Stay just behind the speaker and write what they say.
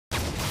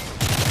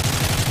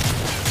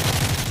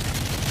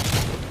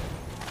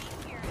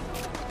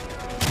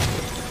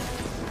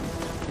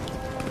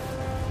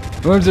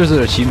I wonder if there's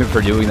an achievement for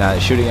doing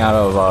that, shooting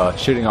all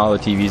the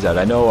TVs out.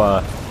 I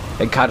know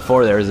in COD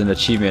 4 there was an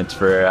achievement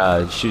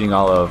for shooting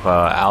all of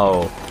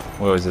Al,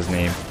 what was his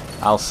name?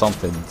 Al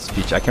something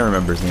speech. I can't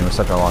remember his name. It was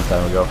such a long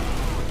time ago.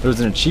 There was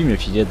an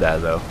achievement if you did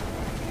that though.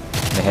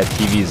 They had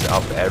TVs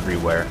up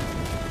everywhere.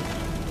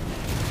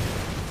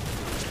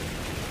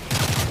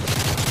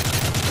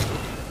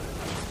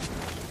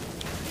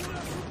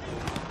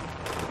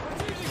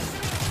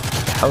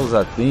 What the hell is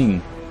that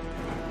thing?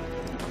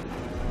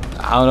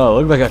 I don't know,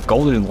 it looked like a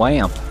golden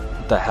lamp.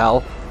 What the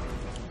hell?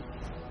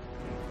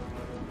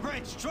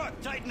 Bridge, truck,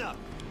 tighten up.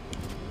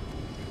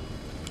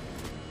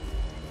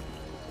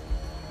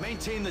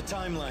 Maintain the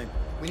timeline.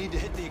 We need to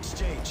hit the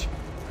exchange.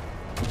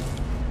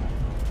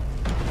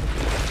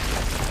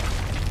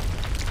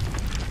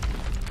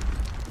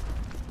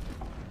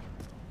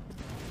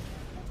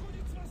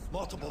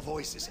 Multiple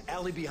voices.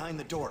 Alley behind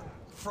the door.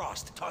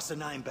 Frost, toss a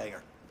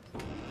 9-banger.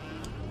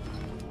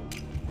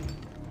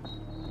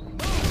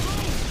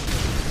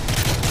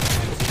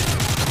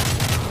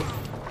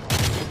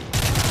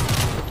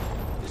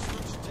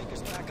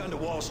 Onto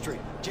Wall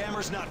Street.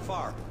 Jammer's not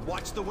far.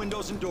 Watch the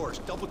windows and doors.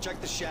 Double check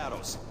the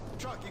shadows.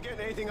 Truck, you getting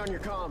anything on your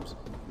comms?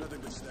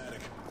 Nothing but static.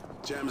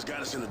 Jammer's got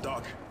us in the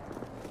dark.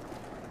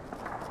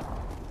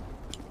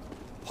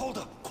 Hold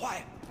up.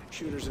 Quiet.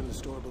 Shooters in the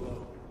store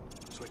below.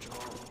 Switch them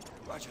on.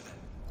 Roger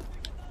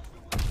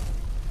that.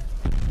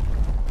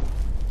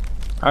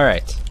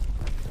 Alright.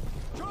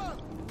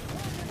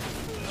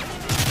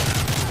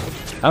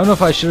 I don't know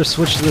if I should have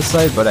switched to this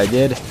side, but I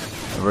did.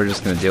 And we're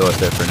just going to deal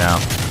with it for now.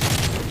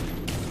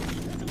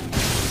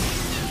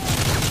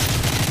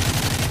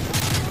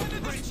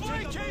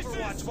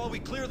 While we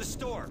clear the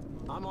store.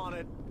 I'm on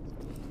it.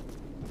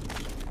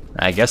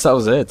 I guess that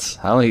was it.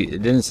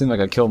 It didn't seem like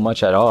I killed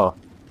much at all.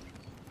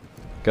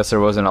 Guess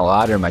there wasn't a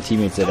lot, or my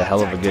teammates did a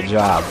hell of a good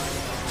job.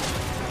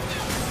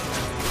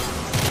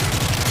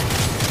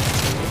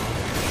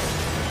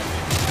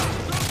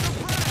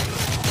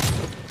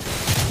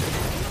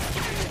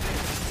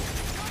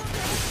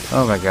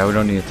 Oh my god, we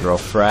don't need to throw a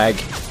frag.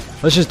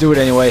 Let's just do it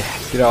anyway.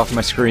 Get it off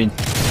my screen.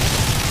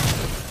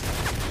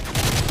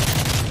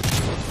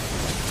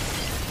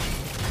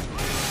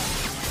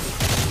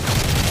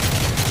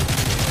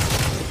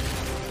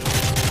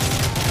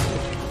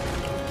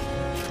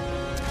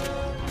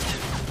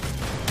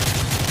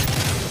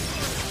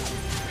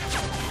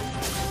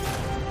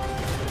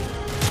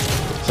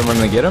 Someone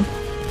gonna get him?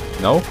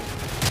 No?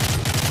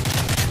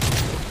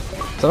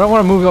 So I don't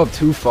want to move up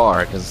too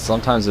far because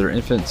sometimes there are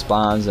infinite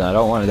spawns and I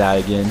don't want to die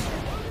again.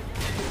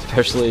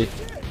 Especially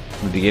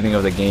in the beginning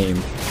of the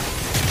game.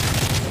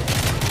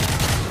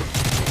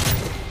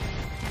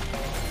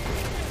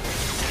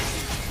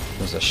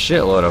 There's a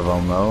shitload of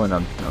them though, and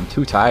I'm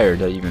too tired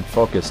to even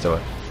focus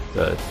to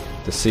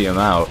see them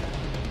out.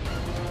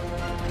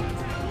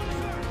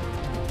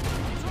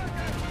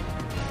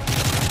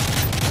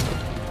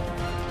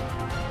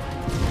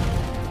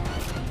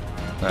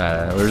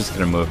 We're just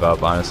gonna move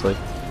up, honestly.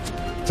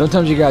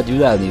 Sometimes you gotta do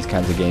that in these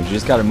kinds of games. You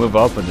just gotta move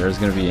up, and there's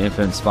gonna be an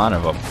infinite spawn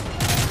of them.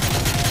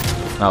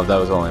 Oh, that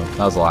was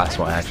the last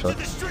one, actually.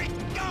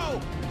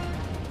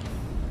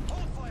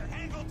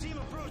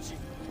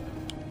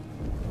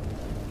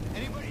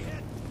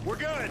 We're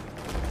good.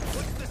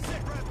 What's the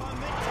sit rep on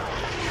me?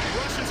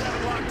 Russians have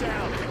it locked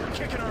down. They're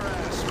kicking our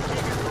ass. We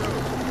can't get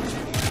through.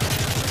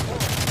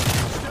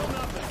 Still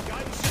nothing.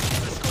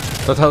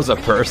 Guidance I thought that was a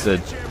person.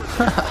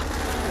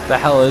 What the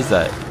hell is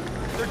that?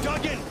 They're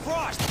dug in.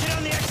 Frost, get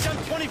on the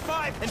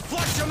XM25 and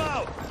flush them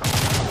out.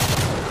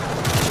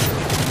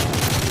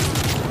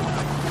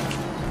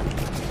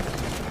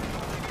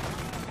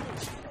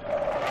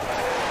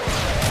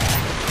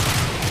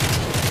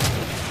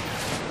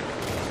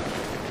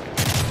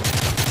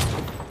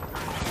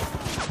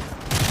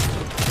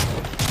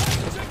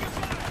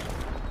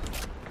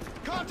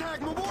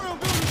 Contact Memorial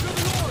Building to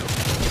the north.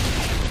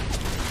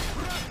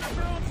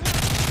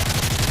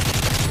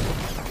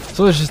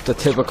 So it's just a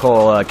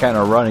typical kind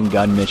of run and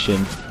gun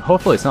mission.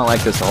 Hopefully it's not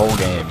like this the whole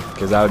game,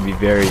 because that would be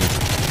very,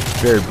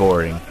 very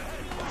boring,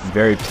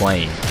 very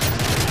plain.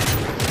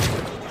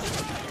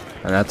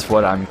 And that's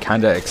what I'm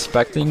kind of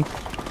expecting.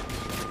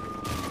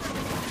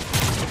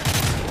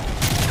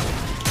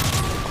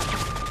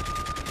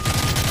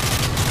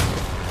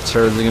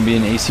 Sure, there's gonna be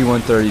an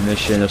AC-130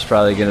 mission. There's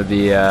probably gonna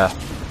be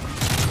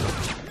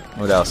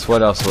what else?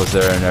 What else was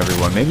there in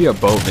everyone? Maybe a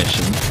boat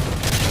mission.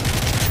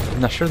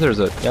 I'm not sure there's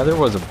a... Yeah, there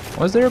was a...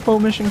 Was there a boat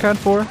mission COD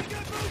 4? Like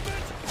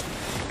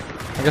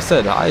I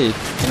said, I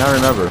cannot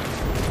remember.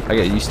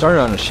 Okay, you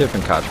started on a ship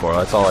in COD 4.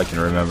 That's all I can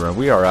remember.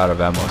 We are out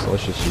of ammo, so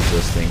let's just use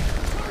this thing.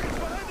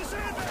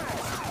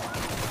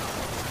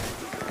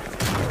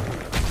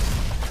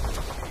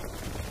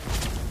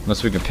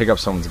 Unless we can pick up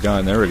someone's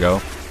gun. There we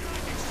go.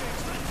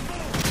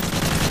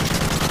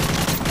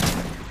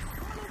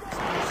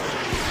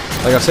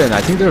 Like I was saying,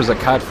 I think there was a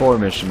COD 4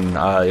 mission.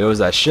 It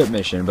was a ship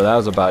mission, but that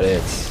was about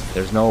it.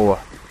 There's no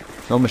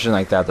mission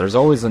like that. There's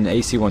always an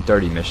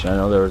AC-130 mission. I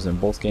know there was in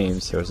both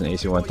games. There was an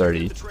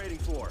AC-130.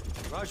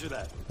 Roger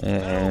that.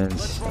 And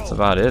that's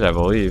about it, I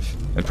believe.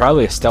 And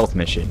probably a stealth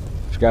mission.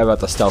 Forgot about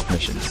the stealth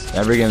missions.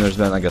 Every game there's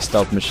been like a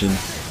stealth mission.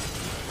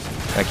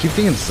 I keep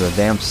thinking this is a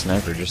damn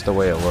sniper, just the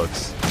way it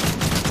looks.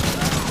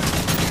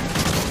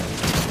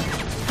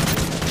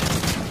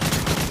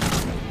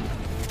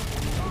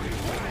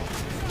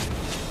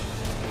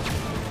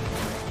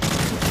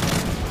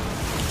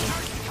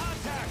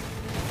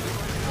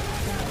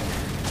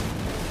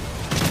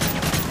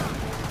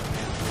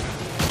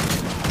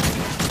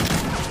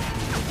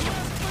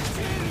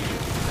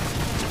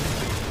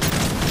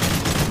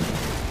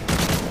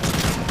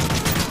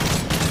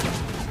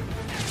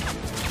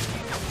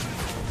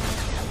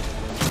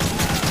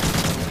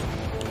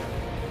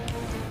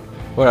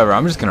 Whatever,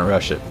 I'm just gonna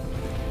rush it. Up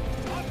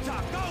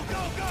top, go,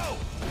 go, go!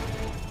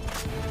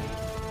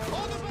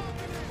 Hold the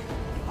balcony!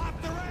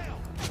 Hop the rail!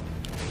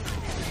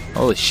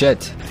 Holy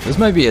shit. This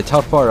might be a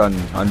tough part on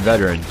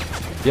veteran.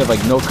 You have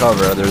like no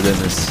cover other than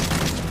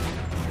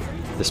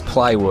this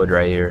plywood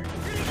right here.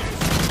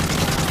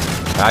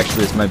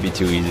 Actually, this might be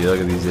too easy. Look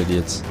at these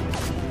idiots.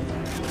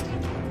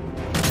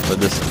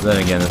 But then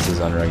again, this is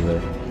unregular.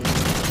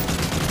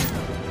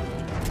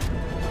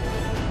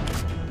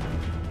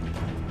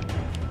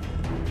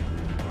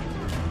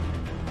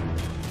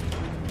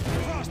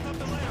 Frost up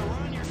the ladder, we're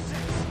on your 6.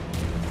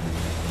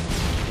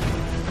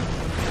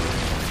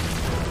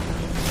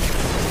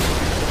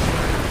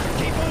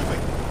 Keep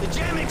moving! The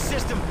jamming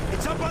system,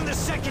 it's up on the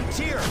 2nd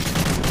tier!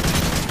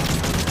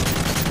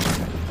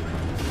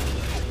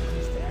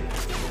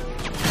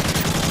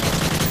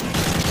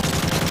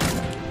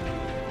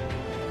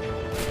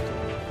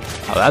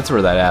 Oh, that's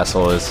where that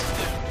asshole is.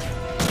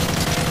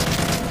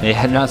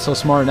 Yeah, not so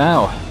smart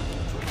now.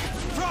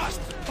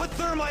 Frost, put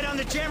thermite on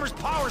the jammer's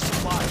power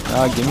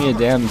supply! Give me a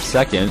damn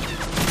second.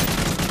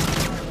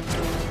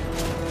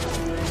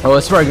 Oh,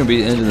 that's probably gonna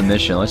be the end of the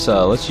mission. Let's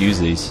use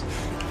these.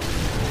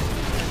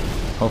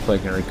 Hopefully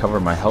I can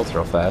recover my health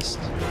real fast.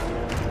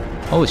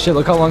 Holy shit,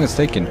 look how long it's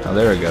taking. Oh,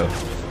 there we go.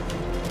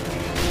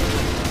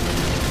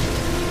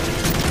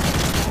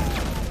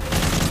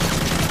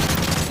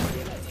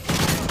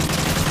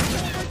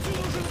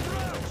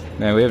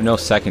 Man, we have no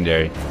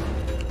secondary.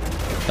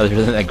 Other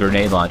than that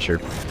grenade launcher.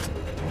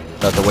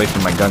 That's away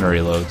from my gun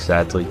reload,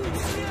 sadly.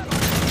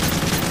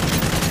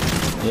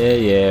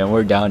 Yeah, and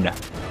we're down now.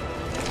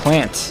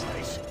 Plants.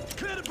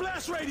 Clear the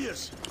blast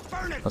radius!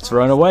 Burn it! Let's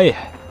run away.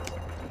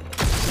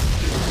 It's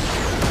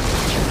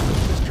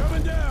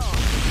coming down!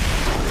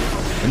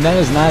 And that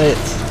is not it.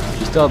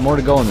 We still have more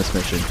to go in this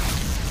mission.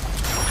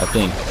 I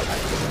think.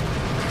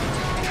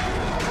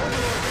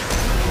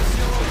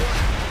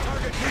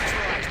 Target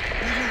neutralized.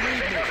 You can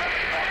read me.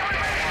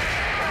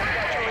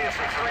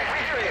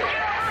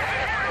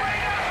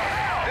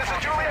 This is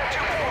Juliet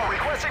 2-4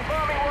 requesting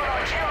bombing run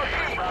on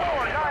GRP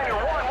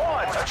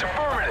 4911. That's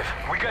affirmative.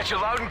 We got you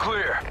loud and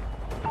clear.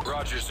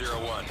 Roger,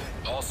 01.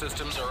 All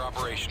systems are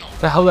operational. Where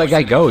the hell did that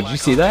guy go? Did you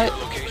see that?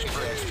 Location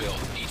for exfil.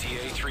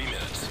 ETA 3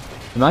 minutes.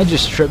 Am I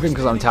just tripping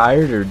because I'm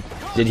tired, or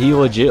did he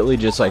legitimately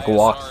just like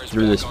walk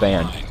through this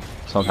band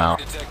somehow?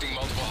 I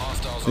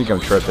think I'm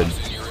tripping.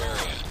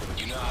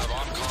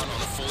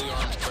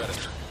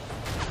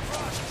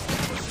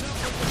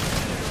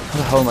 How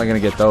the hell am I gonna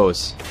get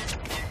those?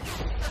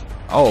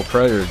 Oh,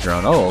 predator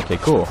drone. Oh, okay,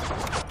 cool.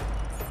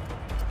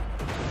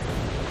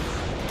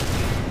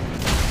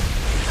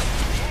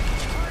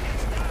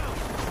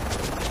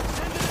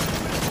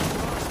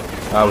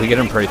 We get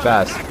him pretty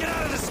fast. Get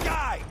out of the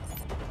sky!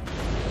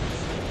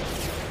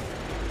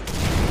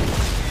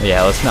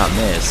 Yeah, let's not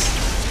miss.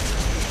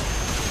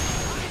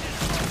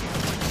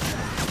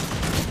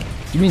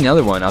 Give me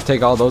another one. I'll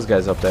take all those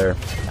guys up there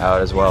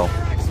out as well.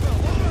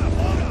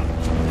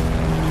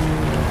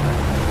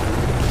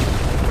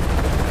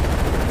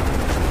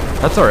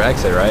 That's our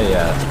exit, right?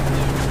 Yeah.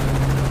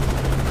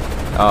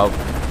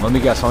 Let me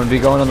guess. I'm gonna be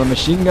going on the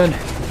machine gun.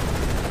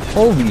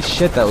 Holy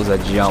shit, that was a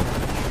jump.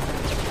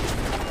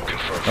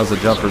 That was a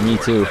jump for me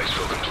too.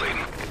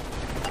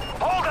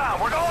 Hold on,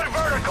 we're going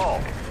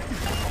vertical.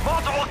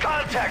 Multiple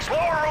contacts,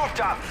 lower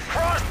rooftop.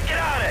 Frost, get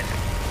on it.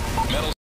 Metal